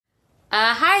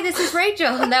Hi, this is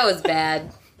Rachel. That was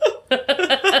bad.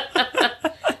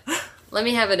 Let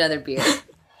me have another beer.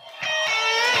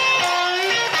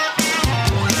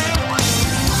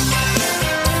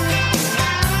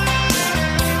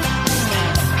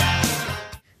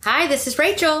 Hi, this is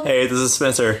Rachel. Hey, this is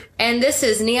Spencer. And this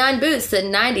is Neon Boots, the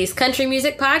 90s country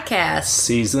music podcast.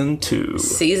 Season 2.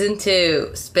 Season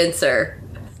 2. Spencer,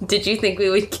 did you think we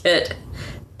would get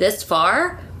this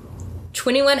far?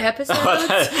 21 episodes?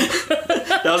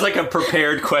 That was like a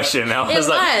prepared question. I was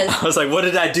like, what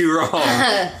did I do wrong?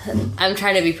 I'm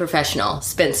trying to be professional.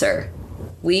 Spencer,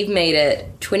 we've made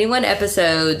it 21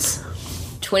 episodes,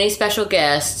 20 special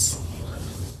guests.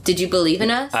 Did you believe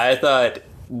in us? I thought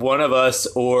one of us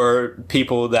or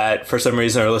people that for some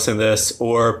reason are listening to this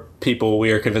or people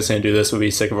we are convincing to do this would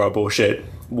be sick of our bullshit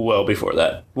well before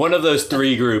that. One of those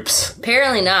three groups.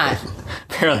 Apparently not.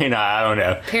 Apparently not. I don't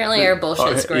know. Apparently our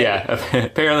bullshit's great. Yeah.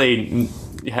 Apparently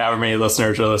however many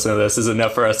listeners are listening to this is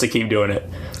enough for us to keep doing it.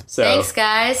 So thanks,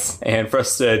 guys. And for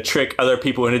us to trick other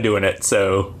people into doing it.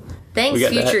 So thanks,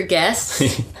 future guests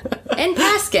and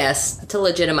past guests, to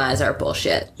legitimize our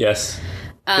bullshit. Yes.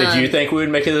 Did you think we would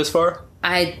make it this far?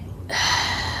 I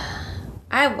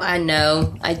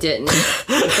know I didn't.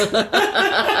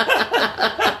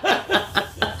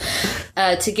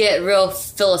 To get real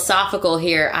philosophical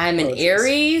here, I'm an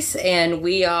Aries, and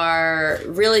we are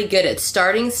really good at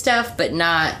starting stuff, but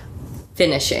not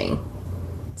finishing.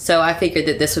 So I figured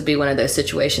that this would be one of those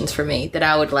situations for me, that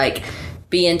I would like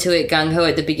be into it gung-ho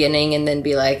at the beginning and then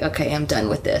be like, okay, I'm done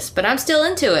with this. But I'm still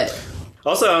into it.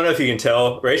 Also, I don't know if you can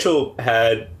tell, Rachel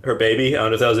had her baby. I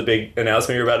don't know if that was a big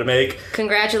announcement you were about to make.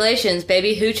 Congratulations,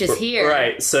 baby Hooch is here.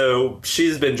 Right, so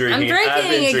she's been drinking. I've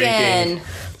been drinking.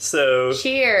 So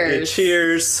cheers.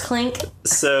 Cheers. Clink.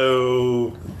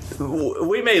 So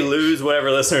we may lose whatever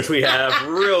listeners we have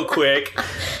real quick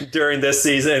during this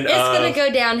season. It's going to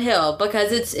go downhill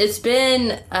because it's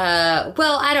been,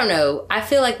 well, I don't know. I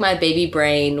feel like my baby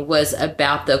brain was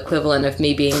about the equivalent of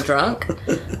me being drunk.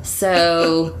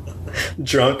 So...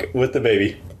 Drunk with the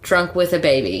baby. Drunk with a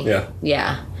baby. Yeah.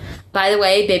 Yeah. By the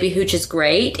way, baby Hooch is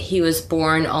great. He was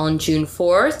born on June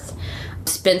 4th.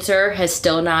 Spencer has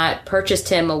still not purchased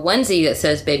him a onesie that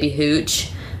says baby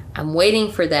Hooch. I'm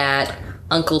waiting for that,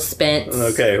 Uncle Spence.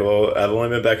 Okay, well, I've only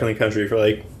been back in the country for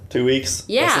like 2 weeks.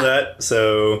 Yeah. Less than that.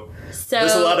 So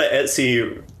there's a lot of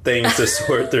Etsy things to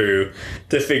sort through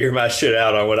to figure my shit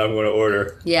out on what I'm going to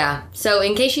order. Yeah. So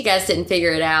in case you guys didn't figure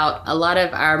it out, a lot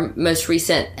of our most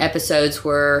recent episodes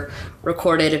were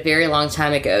recorded a very long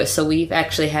time ago. So we've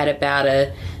actually had about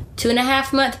a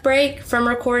 2.5 month break from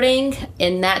recording.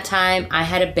 In that time, I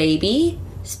had a baby.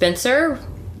 Spencer,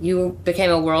 you became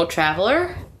a world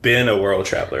traveler. Been a world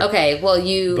traveler. Okay, well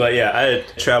But yeah, I had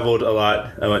traveled a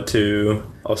lot. I went to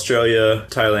Australia,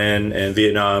 Thailand, and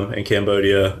Vietnam, and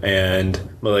Cambodia, and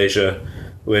Malaysia,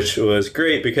 which was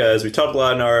great because we talked a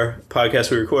lot in our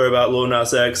podcast we recorded about Lil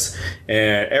Nas X,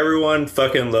 and everyone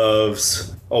fucking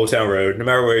loves Old Town Road, no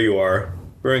matter where you are.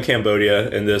 We're in Cambodia,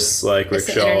 and this like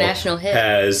rickshaw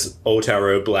has Old Town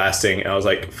Road blasting, and I was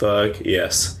like, fuck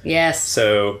yes. Yes.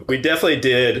 So we definitely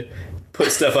did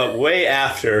put stuff up way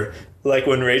after, like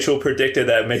when Rachel predicted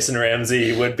that Mason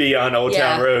Ramsey would be on Old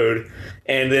Town Road,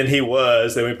 and then he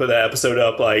was. Then we put that episode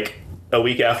up like a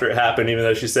week after it happened, even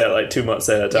though she said like 2 months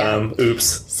at a time. Yeah. Oops.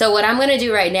 So what I'm going to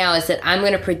do right now is that I'm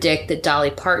going to predict that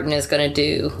Dolly Parton is going to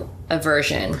do a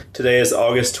version. Today is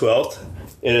August 12th.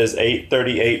 It is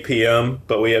 8:38 p.m.,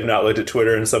 but we have not looked at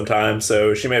Twitter in some time,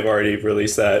 so she may have already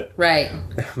released that. Right.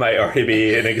 Might already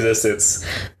be in existence.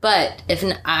 But if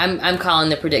I'm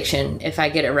calling the prediction. If I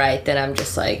get it right, then I'm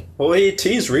just like... Well, he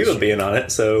teased Reba being on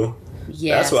it, so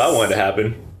that's what I wanted to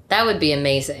happen. That would be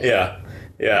amazing. Yeah.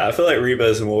 Yeah, I feel like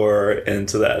Reba's more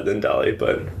into that than Dolly,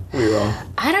 but we're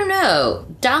wrong. I don't know.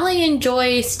 Dolly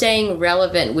enjoys staying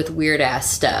relevant with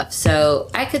weird-ass stuff, so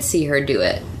I could see her do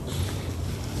it.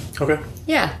 Okay.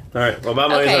 Yeah. All right. Well, my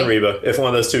money's on Reba. If one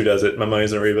of those two does it, my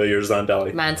money's on Reba, yours is on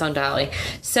Dolly. Mine's on Dolly.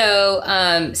 So,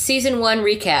 season 1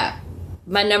 recap.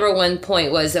 My number one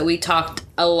point was that we talked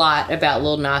a lot about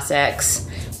Lil Nas X,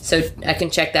 so I can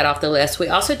check that off the list. We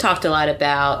also talked a lot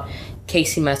about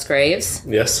Casey Musgraves.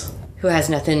 Yes. Who has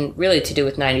nothing really to do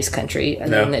with 90s country, other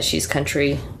than that she's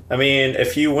country. I mean,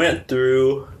 if you went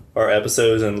through our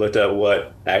episodes and looked at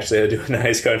what actually had to do with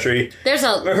 90s country, there's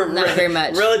not very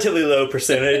much. Relatively low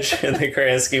percentage in the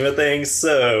grand scheme of things,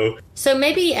 so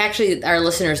maybe actually our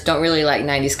listeners don't really like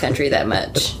 90s country that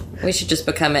much. We should just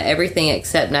become an everything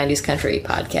except 90s country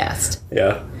podcast.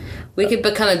 Yeah. We could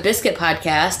become a biscuit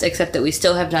podcast, except that we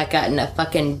still have not gotten a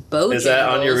fucking Bojangles. Is that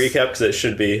on your recap? Because it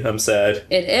should be. I'm sad.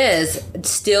 It is.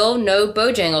 Still no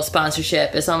Bojangles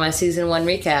sponsorship. It's on my season 1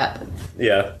 recap.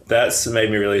 Yeah, that's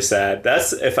made me really sad.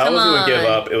 That's if I Come was going to give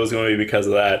on. up, it was going to be because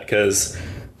of that. Because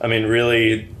I mean,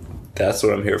 really, that's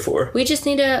what I'm here for. We just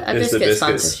need a Is the biscuit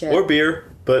biscuits sponsorship. or beer,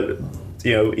 but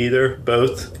either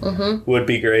both would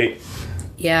be great.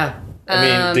 Yeah. I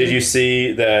mean, did you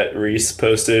see that Reese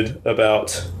posted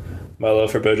about my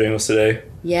love for Bojangles today?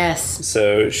 Yes.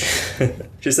 So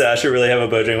she said I should really have a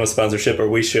Bojangles sponsorship, or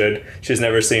we should. She's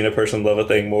never seen a person love a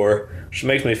thing more, which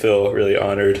makes me feel really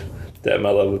honored that my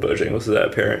love of Bojangles is that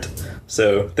apparent.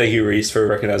 So thank you, Reese, for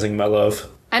recognizing my love.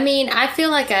 I mean, I feel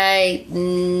like I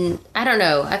don't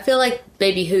know. I feel like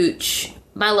Baby Hooch,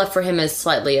 my love for him is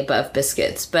slightly above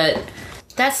biscuits, but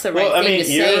that's the right thing to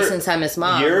say since I'm his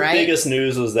mom, your right? biggest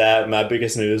news was that. My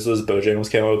biggest news was Bojangles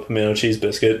came out with pimento cheese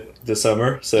biscuit this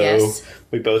summer. So Yes.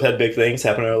 we both had big things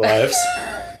happen in our lives.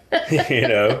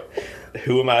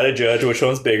 Who am I to judge which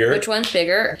one's bigger? Which one's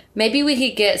bigger? Maybe we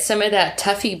could get some of that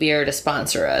Tuffy beer to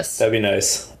sponsor us. That'd be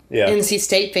nice. Yeah. NC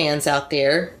State fans out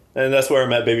there. And that's where I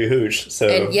met Baby Hooch. So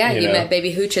And yeah, you know, met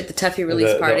Baby Hooch at the Tuffy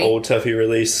release party. The old Tuffy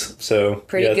release. So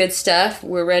Pretty good stuff.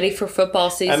 We're ready for football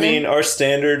season. I mean, our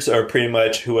standards are pretty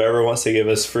much whoever wants to give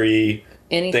us free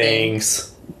anything.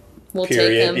 things. We'll Period.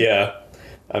 take them. Yeah.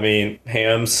 I mean,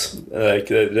 hams, like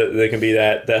they can be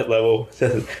that level.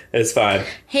 It's fine.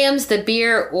 Hams, the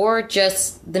beer, or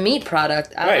just the meat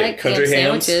product. I Right, like country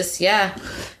ham hams. sandwiches. Yeah.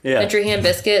 Yeah. Country ham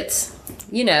biscuits.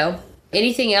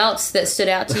 Anything else that stood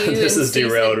out to you? This in is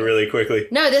derailed season? really quickly.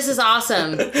 No, this is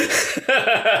awesome.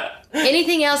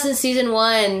 Anything else in season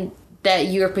 1 that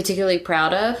you are particularly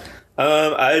proud of?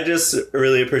 I just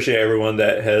really appreciate everyone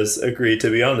that has agreed to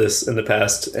be on this in the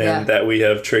past and Yeah. that we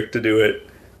have tricked to do it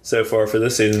so far for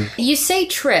this season. You say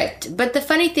tricked, but the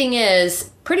funny thing is,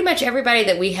 pretty much everybody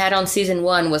that we had on season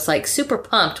 1 was like super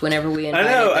pumped whenever we invited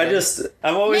I know. them.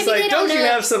 I'm always Maybe like, they don't don't you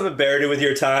know- have something better to do with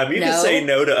your time? You No. can say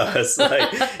no to us.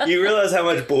 Like, you realize how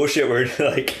much bullshit we're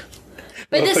like.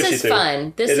 But we'll this push you is through.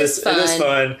 fun. This is fun. It is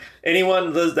fun.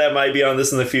 Anyone that might be on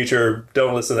this in the future,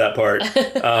 don't listen to that part.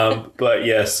 But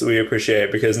yes, we appreciate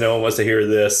it because no one wants to hear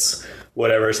this,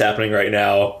 whatever's happening right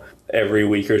now, every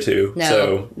week or two. No,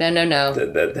 So no.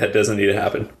 that doesn't need to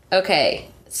happen. Okay,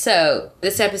 so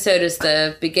this episode is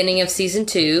the beginning of season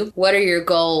 2. What are your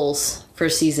goals for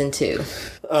season 2?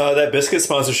 That biscuit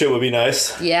sponsorship would be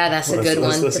nice. Yeah, that's a good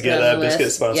one. Let's to get put on that the biscuit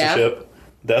list. sponsorship. Yeah.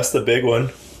 That's the big one.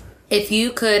 If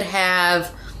you could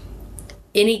have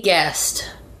any guest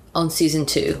on season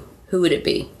 2, who would it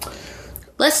be?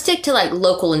 Let's stick to like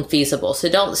local and feasible. So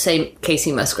don't say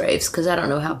Casey Musgraves because I don't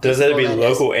know how. Does that be feasible is.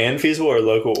 local and feasible or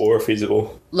local or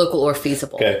feasible? Local or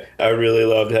feasible. Okay, I would really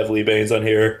love to have Lee Baines on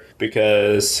here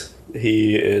because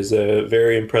he is a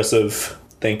very impressive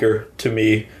thinker to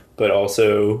me, but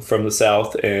also from the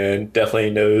South and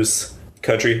definitely knows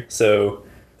country. So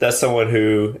that's someone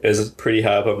who is pretty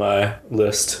high up on my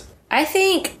list. I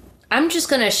think I'm just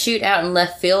going to shoot out in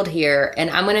left field here, and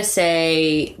I'm going to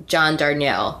say John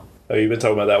Darnell. Oh, you've been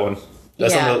talking about that one.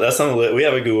 That's Yeah. that's on the list. We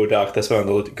have a Google Doc. That's been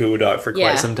on the Google Doc for quite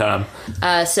Yeah. some time.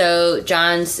 So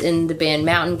John's in the band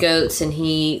Mountain Goats, and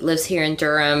he lives here in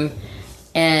Durham.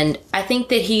 And I think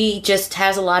that he just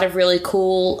has a lot of really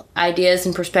cool ideas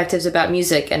and perspectives about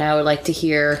music, and I would like to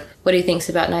hear what he thinks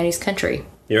about 90s country.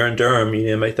 You're in Durham. You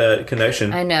need to make that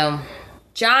connection. I know.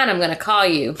 John, I'm going to call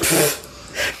you.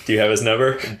 Do you have his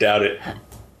number? Doubt it.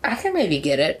 I can maybe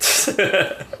get it.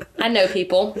 I know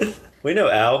people. We know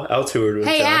Al. Al toured with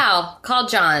Hey, John. Al, call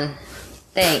John.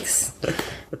 Thanks.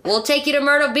 We'll take you to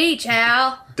Myrtle Beach,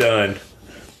 Al. Done.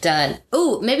 Done.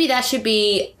 Ooh, maybe that should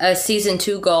be a season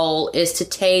 2 goal, is to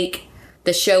take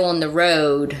the show on the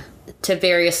road to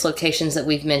various locations that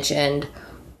we've mentioned.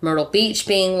 Myrtle Beach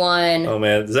being one. Oh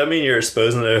man, does that mean you're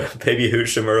exposing the Baby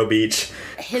Hooch to Myrtle Beach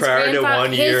prior to 1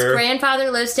 his year?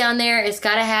 grandfather lives down there. It's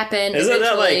got to happen. Isn't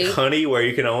that eventually. like honey, where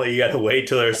you gotta wait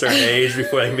till they're a certain age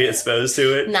before they can be exposed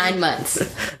to it? 9 months.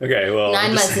 Okay, well,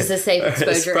 9 I'm just- months is a safe it's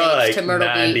exposure probably age to Myrtle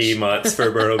 90 Beach. months for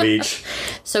Myrtle Beach.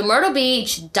 So Myrtle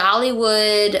Beach,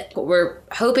 Dollywood, we're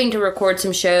hoping to record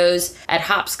some shows at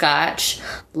Hopscotch,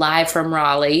 live from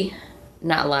Raleigh.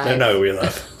 Not live. No, we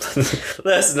love.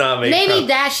 Let's not make. Maybe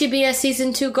that should be a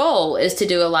season 2 goal, is to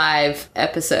do a live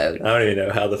episode. I don't even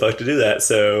know how the fuck to do that.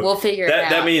 So We'll figure it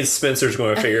That out. means Spencer's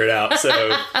going to figure it out. So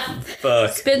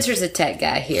fuck. Spencer's a tech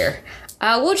guy here.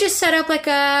 We'll just set up like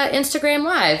a Instagram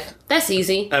live. That's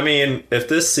easy. I mean, if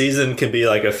this season can be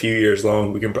like a few years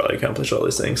long, we can probably accomplish all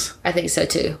these things. I think so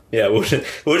too. Yeah, we'll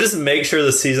just make sure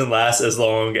the season lasts as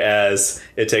long as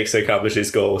it takes to accomplish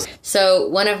these goals. So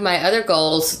one of my other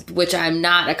goals, which I'm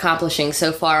not accomplishing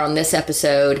so far on this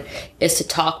episode, is to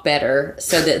talk better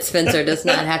so that Spencer does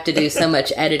not have to do so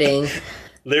much editing.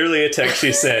 Literally a text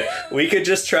she sent. We could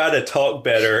just try to talk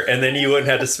better, and then you wouldn't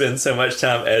have to spend so much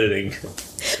time editing.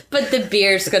 But the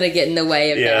beer's going to get in the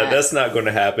way of that. Yeah, that's not going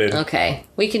to happen. Okay,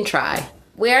 we can try.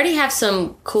 We already have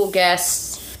some cool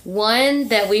guests. One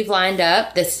that we've lined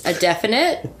up that's a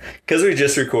definite. Because we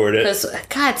just recorded. Because,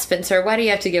 God, Spencer, why do you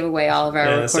have to give away all of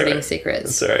our recording right.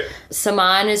 secrets? That's all right.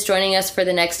 Saman is joining us for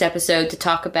the next episode to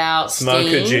talk about Saman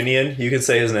Sting. Kujinian, you can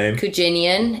say his name.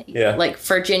 Kujinian. Yeah. Like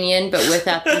Virginian, but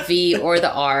without the V or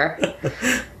the R.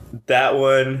 That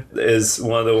one is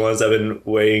one of the ones I've been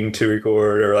waiting to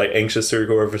record or like anxious to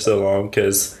record for so long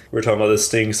because we're talking about the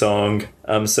Sting song,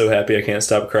 I'm So Happy I Can't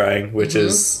Stop Crying, which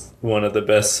is one of the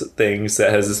best things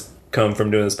that has come from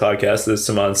doing this podcast is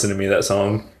Saman sending me that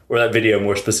song, or that video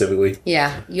more specifically.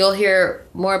 Yeah, you'll hear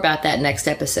more about that next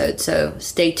episode, so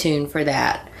stay tuned for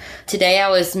that. Today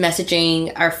I was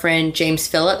messaging our friend James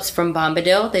Phillips from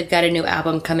Bombadil. They've got a new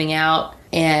album coming out,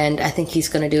 and I think he's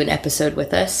going to do an episode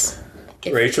with us.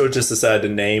 Rachel just decided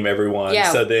to name everyone.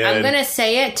 Yeah, so then, I'm going to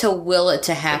say it to will it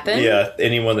to happen. Yeah,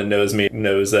 anyone that knows me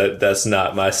knows that that's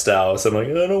not my style. So I'm like,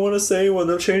 I don't want to say one.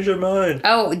 They'll change their mind.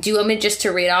 Oh, do you want me just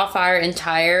to read off our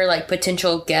entire like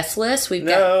potential guest list? We've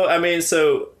been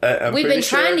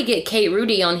trying to get Kate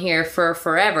Rudy on here for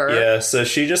forever. Yeah, so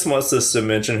she just wants us to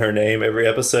mention her name every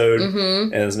episode,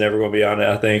 and is never going to be on it,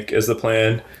 I think, is the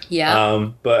plan.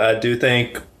 Yeah. But I do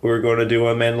think we're going to do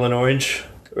a Mandolin Orange.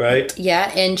 Right?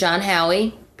 Yeah, and John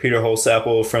Howie. Peter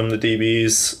Holsapple from the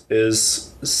DBs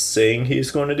is saying he's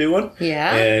going to do one.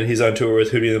 Yeah. And he's on tour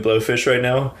with Hootie and the Blowfish right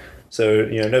now. So,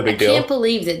 no big deal. I can't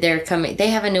believe that they're coming. They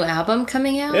have a new album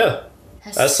coming out? Yeah.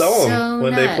 I saw them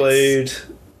when they played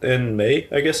in May,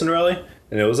 I guess, in Raleigh.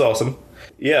 And it was awesome.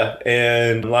 Yeah,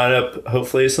 and line up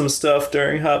hopefully some stuff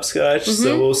during Hopscotch.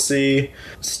 So we'll see.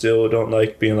 Still don't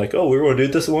like being like, oh, we're going to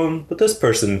do this one with this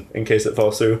person in case it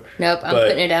falls through. Nope, I'm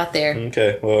putting it out there.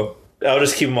 Okay, well, I'll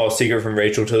just keep them all secret from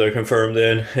Rachel till they're confirmed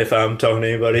then, if I'm talking to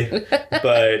anybody.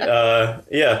 But,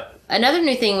 yeah. Another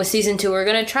new thing with season 2, we're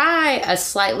going to try a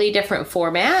slightly different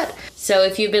format. So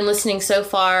if you've been listening so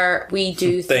far, we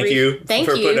do Thank you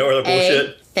for putting over the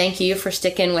bullshit. Thank you for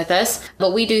sticking with us.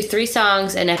 But we do 3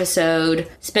 songs an episode.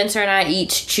 Spencer and I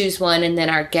each choose one, and then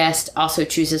our guest also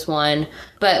chooses one.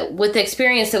 But with the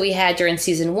experience that we had during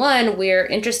season 1, we're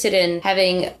interested in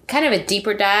having kind of a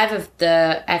deeper dive of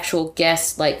the actual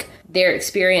guests, like their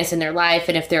experience in their life.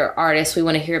 And if they're artists, we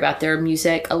want to hear about their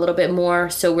music a little bit more.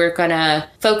 So we're going to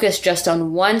focus just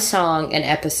on one song an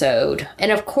episode.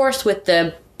 And of course, with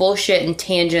the bullshit and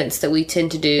tangents that we tend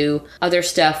to do, other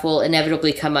stuff will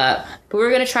inevitably come up. But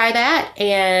we're going to try that.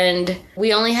 And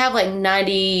we only have like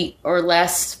 90 or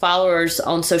less followers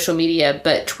on social media,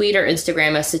 but tweet or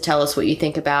Instagram us to tell us what you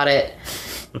think about it.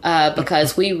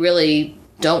 Because we really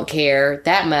don't care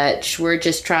that much. We're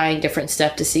just trying different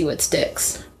stuff to see what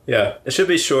sticks. Yeah, it should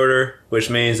be shorter, which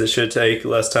means it should take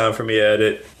less time for me to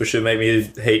edit, which should make me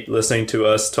hate listening to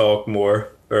us talk more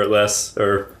or less,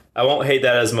 or I won't hate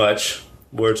that as much.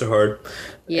 Words are hard.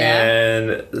 Yeah.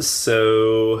 And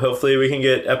so hopefully we can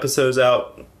get episodes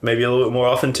out maybe a little bit more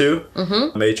often too.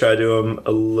 Mm-hmm. May try to do them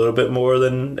a little bit more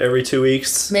than every 2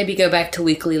 weeks. Maybe go back to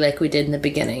weekly like we did in the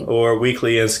beginning. Or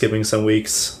weekly and skipping some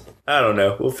weeks. I don't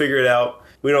know. We'll figure it out.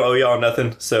 We don't owe y'all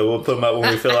nothing, so we'll put them up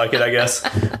when we feel like it, I guess.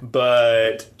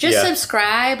 But just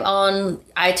subscribe on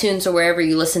iTunes or wherever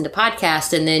you listen to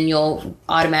podcasts, and then you'll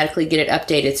automatically get it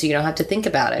updated so you don't have to think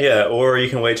about it. Yeah, or you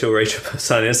can wait till Rachel posts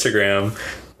on Instagram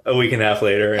a week and a half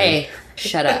later. Hey,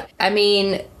 shut up. I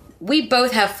mean, we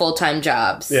both have full-time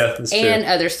jobs. Yeah, that's true. And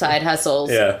other side hustles.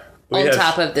 Yeah.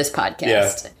 Top of this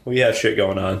podcast. Yeah, we have shit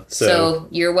going on. So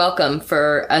you're welcome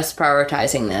for us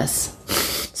prioritizing this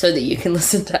so that you can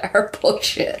listen to our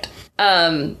bullshit.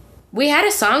 We had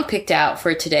a song picked out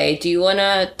for today. Do you want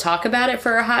to talk about it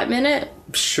for a hot minute?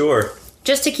 Sure.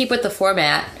 Just to keep with the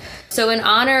format. So in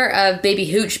honor of Baby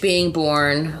Hooch being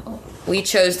born, we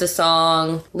chose the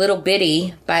song Little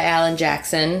Bitty by Alan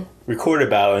Jackson. Recorded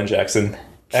by Alan Jackson.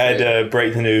 I had to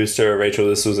break the news to Rachel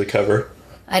this was a cover.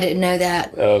 I didn't know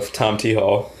that. Of Tom T.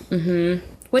 Hall. Mm-hmm.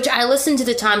 Which I listened to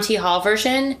the Tom T. Hall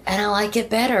version, and I like it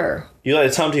better. You like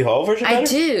the Tom T. Hall version better? I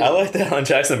do. I like the Alan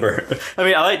Jackson version. I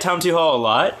mean, I like Tom T. Hall a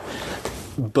lot,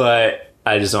 but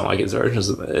I just don't like his versions.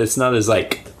 It's not as,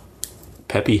 like,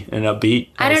 peppy and upbeat.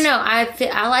 I don't know.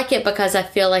 I like it because I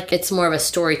feel like it's more of a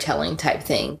storytelling type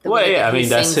thing. Well, yeah, I mean,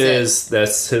 that's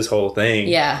his whole thing.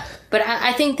 Yeah. But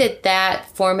I think that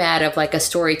format of, like, a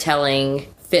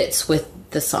storytelling fits with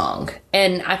the song.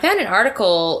 And I found an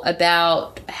article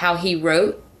about how he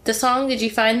wrote the song? Did you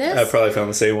find this? I probably found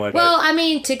the same one. Well, I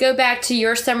mean, to go back to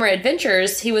your summer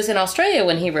adventures, he was in Australia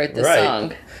when he wrote this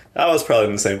song. I was probably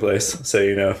in the same place,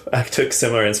 so I took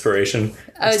similar inspiration.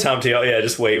 It's Tom T. Yeah,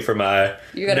 just wait for my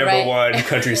number one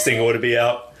country single to be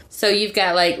out. So you've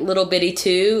got like Little Bitty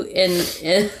 2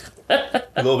 in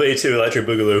Little Bitty 2 Electric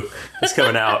Boogaloo is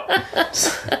coming out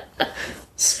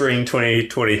spring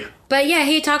 2020. But yeah,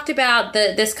 he talked about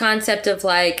this concept of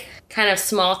like kind of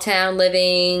small town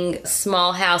living,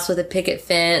 small house with a picket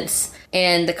fence,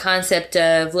 and the concept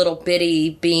of Little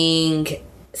Bitty being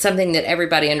something that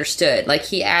everybody understood. Like,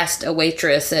 he asked a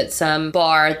waitress at some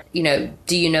bar,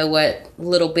 do you know what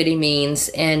Little Bitty means?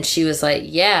 And she was like,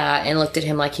 yeah, and looked at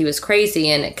him like he was crazy,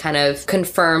 and it kind of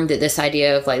confirmed that this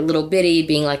idea of like Little Bitty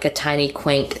being like a tiny,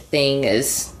 quaint thing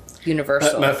is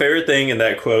universal. My favorite thing in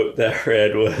that quote that I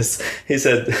read was, he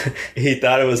said he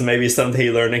thought it was maybe something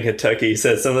he learned in Kentucky. He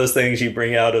said some of those things you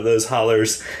bring out of those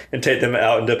hollers and take them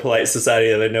out into polite society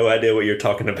and they have no idea what you're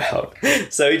talking about.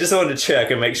 So he just wanted to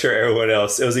check and make sure everyone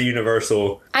else, it was a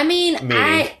universal meaning.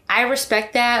 I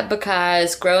respect that,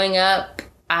 because growing up,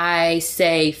 I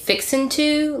say fixin'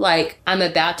 to, like I'm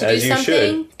about to do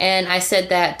something. And I said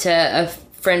that to a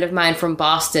friend of mine from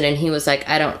Boston, and he was like,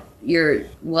 you're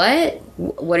what?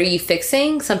 What are you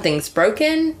fixing? Something's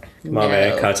broken? Come on,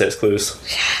 man. Context clues.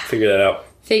 Figure that out.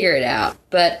 Figure it out.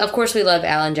 But, of course, we love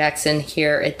Alan Jackson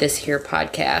here at this here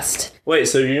podcast. Wait,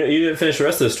 so you didn't finish the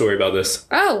rest of the story about this?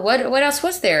 Oh, what else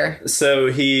was there?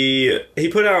 So he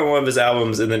put out one of his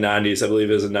albums in the 90s. I believe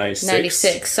it was in 96.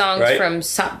 96. Songs right? from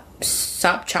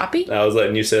Sop Choppy? I was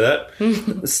letting you say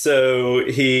that. So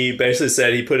he basically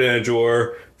said he put it in a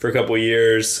drawer for a couple of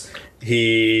years.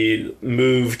 He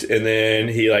moved, and then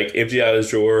he like emptied out his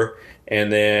drawer,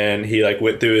 and then he like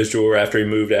went through his drawer after he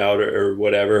moved out or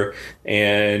whatever,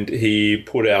 and he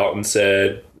pulled it out and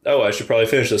said, oh, I should probably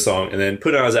finish this song, and then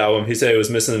put it on his album. He said it was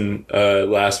missing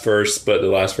last verse, but the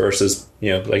last verse is,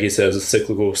 like he says, a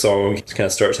cyclical song. It kind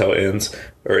of starts how it ends,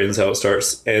 or ends how it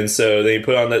starts. And so then he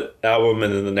put on that album,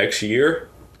 and then the next year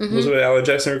was when Alan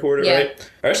Jackson recorded, right?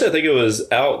 Actually, I think it was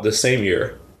out the same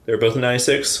year. They were both in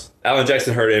 96. Alan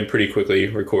Jackson heard it and pretty quickly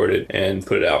recorded and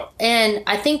put it out. And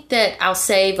I think that I'll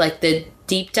save like the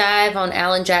deep dive on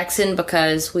Alan Jackson,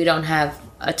 because we don't have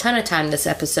a ton of time this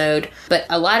episode, but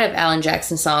a lot of Alan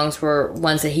Jackson songs were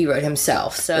ones that he wrote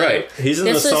himself. So right. He's in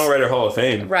the Songwriter Hall of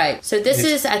Fame. Right. So this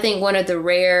is, I think, one of the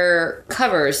rare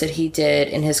covers that he did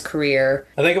in his career.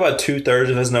 I think about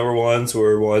 2/3 of his number ones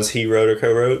were ones he wrote or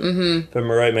co-wrote. Mm-hmm. If I'm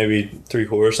right, maybe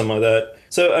 3/4, something like that.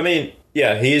 So, I mean,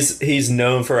 yeah, he's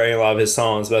known for writing a lot of his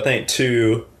songs, but I think,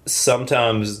 too,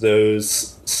 sometimes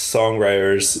those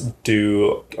songwriters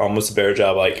do almost a better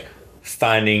job, like,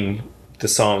 finding the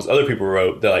songs other people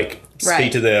wrote that, like,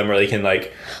 speak to them, or they can,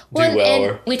 like, do well.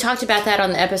 And we talked about that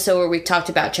on the episode where we talked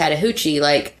about Chattahoochee.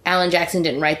 Like, Alan Jackson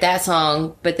didn't write that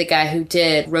song, but the guy who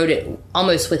did wrote it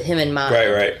almost with him in mind.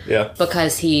 Right, yeah.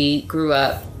 Because he grew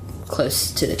up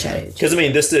close to the Chattahoochee. Because, I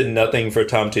mean, this did nothing for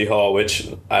Tom T. Hall, which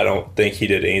I don't think he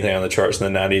did anything on the charts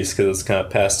in the 90s because it's kind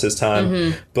of past his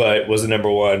time, but was the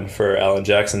number one for Alan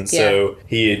Jackson. So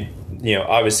he,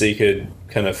 obviously could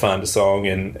kind of find a song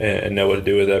and know what to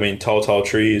do with it. I mean, Tall, Tall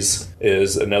Trees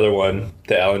is another one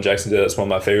that Alan Jackson did. That's one of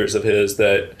my favorites of his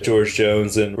that George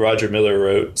Jones and Roger Miller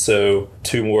wrote. So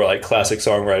two more like classic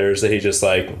songwriters that he just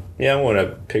like, I want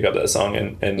to pick up that song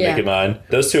and make it mine.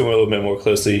 Those two were a little bit more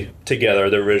closely together,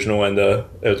 the original and the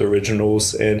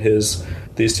originals, and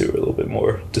these two are a little bit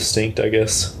more distinct, I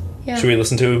guess. Yeah. Should we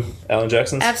listen to Alan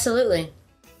Jackson's? Absolutely.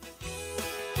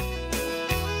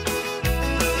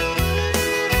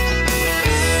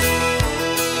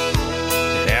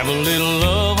 Have a little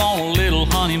love on a little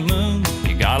honeymoon.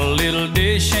 You got a little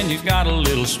dish and you got a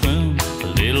little spoon. A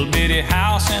little bitty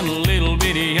house and a little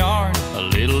bitty yard. A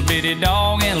little bitty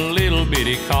dog and a little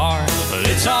bitty car. But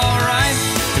it's alright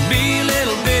to be a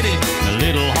little bitty in a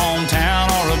little hometown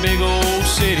or a big old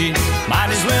city. Might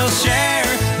as well share,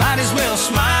 might as well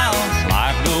smile.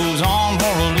 Life goes on for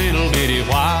a little bitty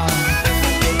while.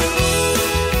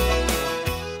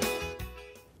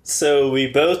 So we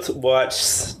both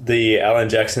watched the Alan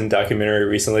Jackson documentary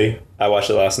recently. I watched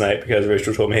it last night because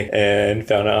Rachel told me, and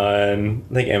found it on,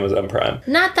 I think, Amazon Prime.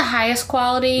 Not the highest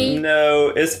quality. No,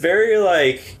 it's very,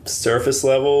 like, surface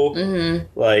level.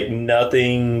 Mm-hmm. Like,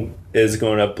 nothing is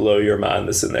going to blow your mind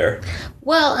that's in there.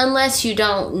 Well, unless you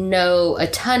don't know a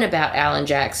ton about Alan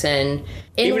Jackson.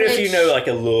 Even if you know, like,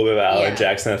 a little bit about Alan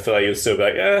Jackson, I feel like you'll still be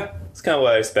like, it's kind of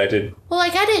what I expected. Well,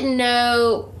 like,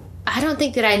 I don't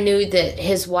think that I knew that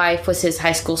his wife was his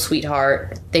high school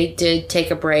sweetheart. They did take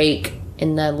a break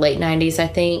in the late 90s, I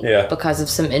think, because of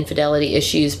some infidelity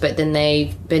issues. But then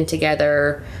they've been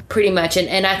together pretty much.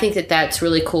 And I think that that's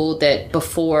really cool that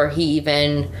before he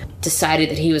even decided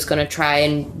that he was going to try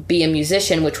and be a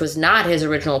musician, which was not his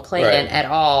original plan at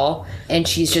all. And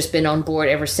she's just been on board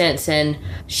ever since. And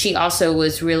she also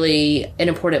was really an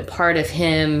important part of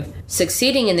him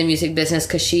succeeding in the music business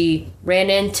because she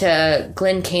ran into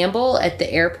Glenn Campbell at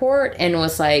the airport and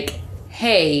was like,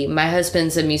 hey, my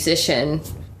husband's a musician.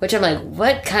 Which I'm like,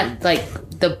 what kind, like,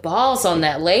 the balls on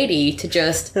that lady to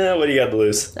just... what do you got to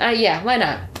lose? Yeah, why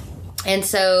not? And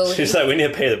so... She's like, we need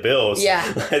to pay the bills. Yeah.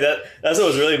 Like that's what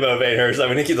was really motivating her. She's like,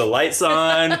 we need to keep the lights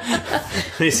on.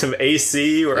 We need some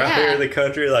AC. We're out here in the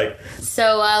country.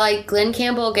 So, Glenn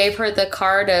Campbell gave her the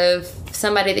card of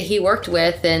somebody that he worked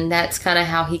with, and that's kind of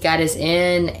how he got his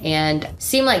in, and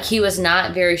seemed like he was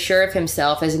not very sure of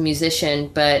himself as a musician,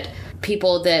 but...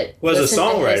 people that was a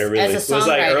songwriter, really. It was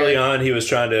like early on he was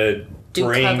trying to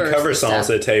bring cover songs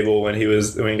to the table when he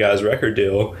got his record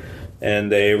deal,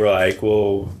 and they were like,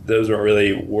 well, those weren't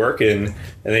really working, and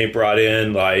then he brought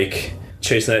in like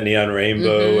Chasing That Neon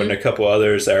Rainbow and a couple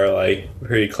others that are like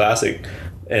pretty classic.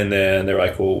 And then they're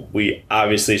like, well, we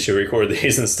obviously should record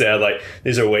these instead. Like,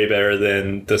 these are way better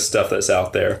than the stuff that's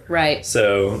out there. Right.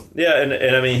 So, yeah,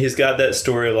 and I mean, he's got that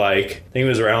story, like, I think he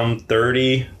was around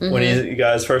 30 when he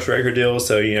got his first record deal.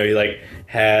 So, you know, he, like,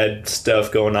 had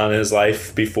stuff going on in his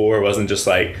life before. It wasn't just,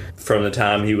 like, from the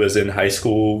time he was in high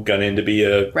school, gunning to be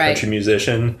a country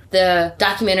musician. The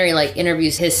documentary, like,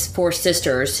 interviews his 4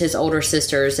 sisters, his older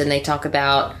sisters, and they talk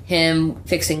about him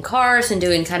fixing cars and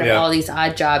doing kind of all these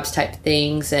odd jobs type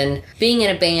things and being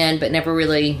in a band but never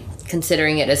really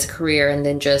considering it as a career and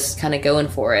then just kind of going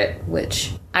for it,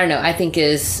 which, I don't know, I think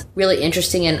is really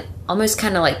interesting and almost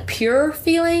kind of like pure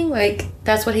feeling, like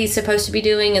that's what he's supposed to be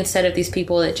doing instead of these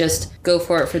people that just go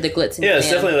for it for the glitz and it's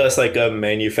definitely less like a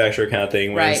manufacturer kind of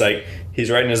thing where it's like he's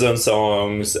writing his own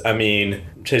songs. I mean,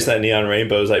 Chasing That Neon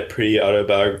Rainbow is like pretty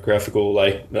autobiographical,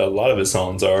 like a lot of his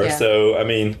songs are. So, I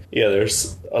mean,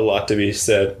 there's a lot to be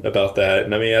said about that.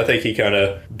 And I mean, I think he kind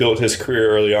of built his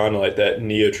career early on like that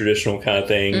neo-traditional kind of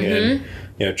thing and,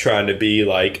 you know, trying to be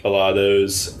like a lot of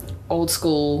those old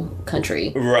school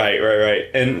country. Right.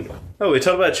 And we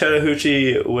talked about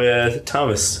Chattahoochee with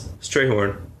Thomas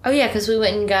Strayhorn. Oh yeah, because we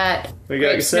went and got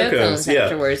snow cones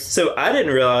afterwards. So I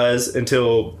didn't realize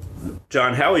until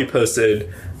John Howie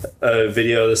posted a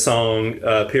video of the song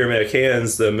Pyramid of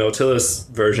Cans, the Mel Tillis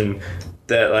version,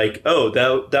 that like,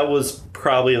 that was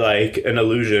probably like an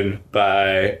illusion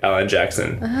by Alan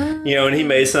Jackson. You know, and he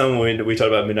made some when we talked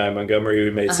about Midnight in Montgomery, we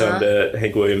made some to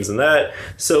Hank Williams and that.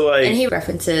 So like, and he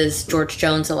references George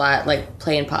Jones a lot, like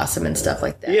playing possum and stuff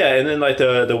like that. Yeah, and then like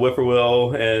the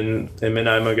Whippoorwill and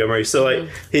Midnight in Montgomery. So like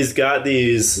he's got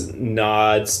these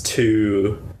nods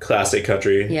to classic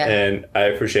country, and I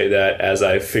appreciate that as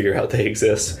I figure out they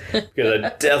exist, because I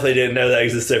definitely didn't know that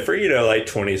existed for, you know, like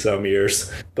 20 some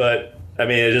years. But I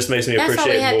mean, it just makes me appreciate more.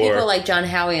 That's why we have people like John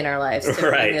Howie in our lives to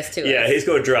bring this to us. Yeah, he's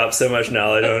going to drop so much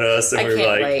knowledge on us. And I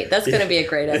can't wait. That's going to be a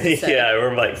great episode. Yeah,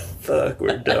 we're like, fuck,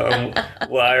 we're dumb.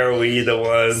 Why are we the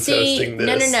ones hosting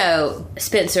this? No,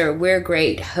 Spencer, we're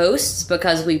great hosts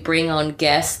because we bring on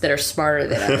guests that are smarter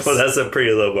than us. Well, that's a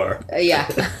pretty low bar. Yeah.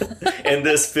 In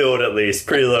this field, at least,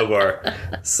 pretty low bar.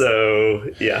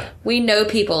 So, yeah. We know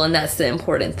people, and that's the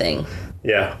important thing.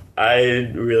 Yeah,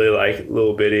 I really like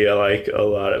Little Bitty. I like a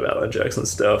lot of Alan Jackson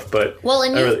stuff, but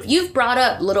you've brought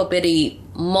up Little Bitty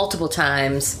multiple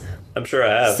times. I'm sure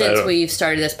I have since we've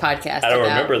started this podcast. I don't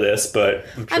remember this, but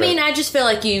I'm sure. I mean, I just feel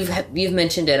like you've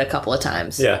mentioned it a couple of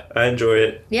times. Yeah, I enjoy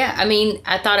it. Yeah, I mean,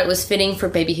 I thought it was fitting for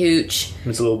Baby Hooch.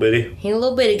 He's a little bitty. He's a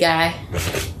little bitty guy.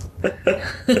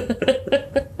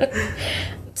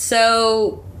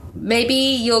 So maybe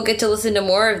you'll get to listen to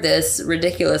more of this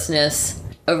ridiculousness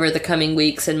over the coming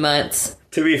weeks and months.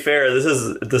 To be fair, this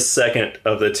is the second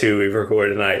of the 2 we've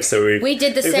recorded tonight, so we've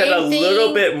got a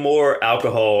little bit more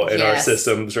alcohol in our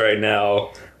systems right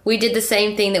now. We did the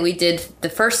same thing that we did the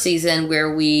first season,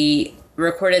 where we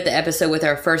recorded the episode with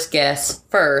our first guest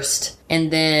first,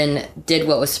 and then did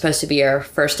what was supposed to be our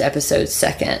first episode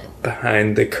second.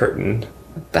 Behind the curtain.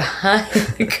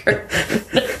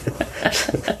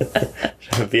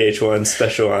 VH1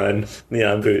 special on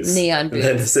Neon Boots. And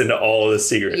then it's into all the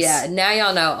secrets. Yeah, now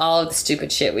y'all know all of the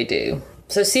stupid shit we do.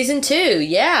 So season 2,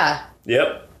 yeah.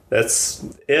 Yep. That's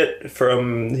it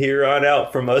from here on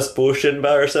out, from us bullshitting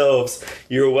by ourselves.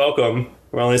 You're welcome.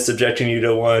 We're only subjecting you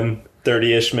to one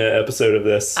 30-ish minute episode of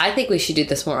this. I think we should do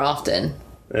this more often.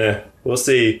 We'll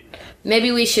see.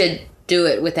 Maybe we should do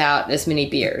it without as many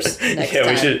beers next time.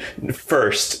 We should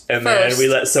first, and then we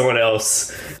let someone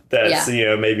else that's,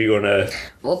 maybe going to...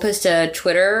 We'll post a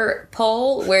Twitter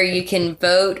poll where you can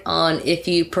vote on if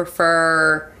you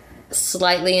prefer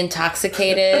slightly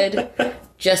intoxicated,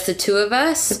 just the two of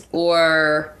us,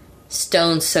 or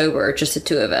stone sober, just the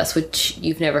two of us, which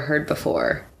you've never heard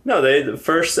before. No, the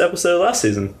first episode last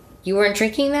season. You weren't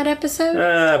drinking that episode?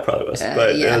 Probably was,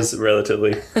 but it was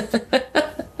relatively.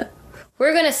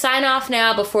 We're going to sign off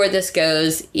now before this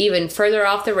goes even further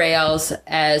off the rails,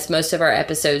 as most of our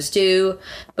episodes do.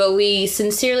 But we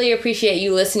sincerely appreciate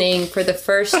you listening for the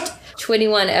first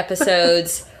 21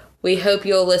 episodes. We hope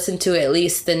you'll listen to at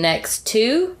least the next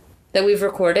 2 that we've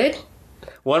recorded.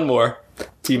 One more.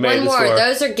 One more.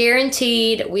 Those are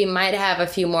guaranteed. We might have a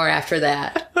few more after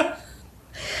that.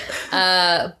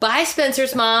 Bye,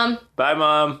 Spencer's mom. Bye,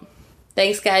 Mom.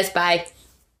 Thanks, guys. Bye.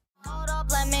 Hold up,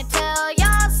 let me tell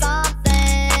y'all something.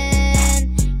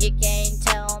 You can't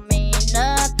tell me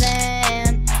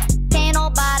nothing. Can't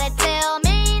nobody tell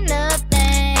me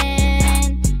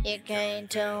nothing. You can't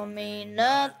tell me